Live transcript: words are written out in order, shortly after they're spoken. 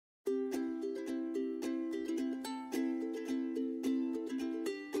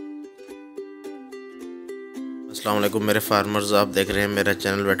अस्सलाम वालेकुम मेरे फार्मर्स, आप देख रहे हैं मेरा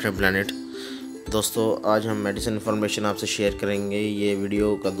चैनल वेटरनरी प्लानट। दोस्तों, आज हम मेडिसिन इन्फॉर्मेशन आपसे शेयर करेंगे। ये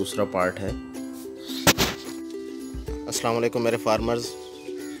वीडियो का दूसरा पार्ट है। अस्सलाम वालेकुम मेरे फार्मर्स,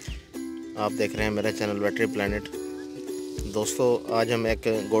 आप देख रहे हैं मेरा चैनल वेटरनरी प्लानट। दोस्तों, आज हम एक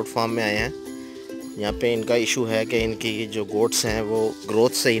गोट फार्म में आए हैं। यहाँ पे इनका इशू है कि इनकी जो गोट्स हैं वो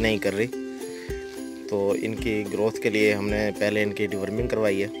ग्रोथ सही नहीं कर रही, तो इनकी ग्रोथ के लिए हमने पहले इनकी डिवर्मिंग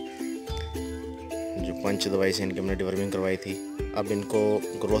करवाई है। जो 5 दवाई से इनकी हमने डिवर्मिंग करवाई थी। अब इनको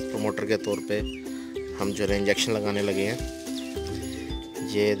ग्रोथ प्रमोटर के तौर पे हम जो है इंजेक्शन लगाने लगे हैं।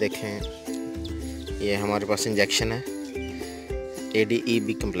 ये देखें, ये हमारे पास इंजेक्शन है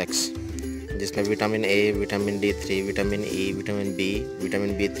ADEB कम्प्लेक्स, जिसमें vitamin A, vitamin D3, vitamin E, vitamin B,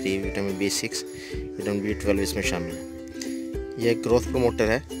 vitamin B3, vitamin B6, vitamin B12 इसमें शामिल है। ये ग्रोथ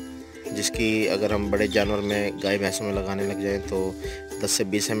प्रमोटर है, जिसकी अगर हम बड़े जानवर में गाय भैंसों में लगाने लग जाएं तो 10 से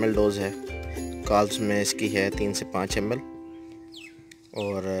 20 ml डोज़ है। काल्व्स में इसकी है 3 से 5 ml,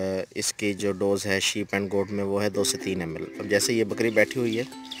 और इसकी जो डोज़ है शीप एंड गोट में वो है 2 से 3 ml। अब जैसे ये बकरी बैठी हुई है,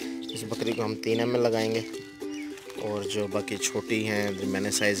 इस बकरी को हम 3 ml लगाएंगे, और जो बाकी छोटी हैं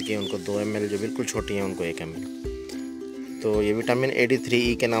मैंने साइज़ की उनको 2 ml, जो बिल्कुल छोटी हैं उनको 1 ml। तो ये विटामिन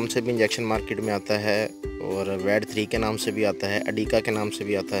AD3E के नाम से भी इंजेक्शन मार्केट में आता है, और वैड3 के नाम से भी आता है, अडीका के नाम से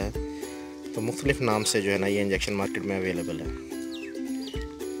भी आता है। तो मुख्तलिफ़ नाम से जो है ना ये इंजेक्शन मार्केट में अवेलेबल है।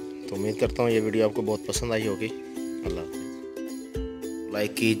 तो उम्मीद करता हूँ ये वीडियो आपको बहुत पसंद आई होगी। अल्लाह।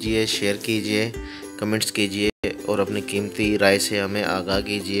 लाइक कीजिए, शेयर कीजिए, कमेंट्स कीजिए, और अपनी कीमती राय से हमें आगाह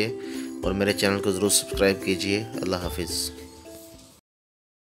कीजिए, और मेरे चैनल को ज़रूर सब्सक्राइब कीजिए। अल्लाह हाफिज़।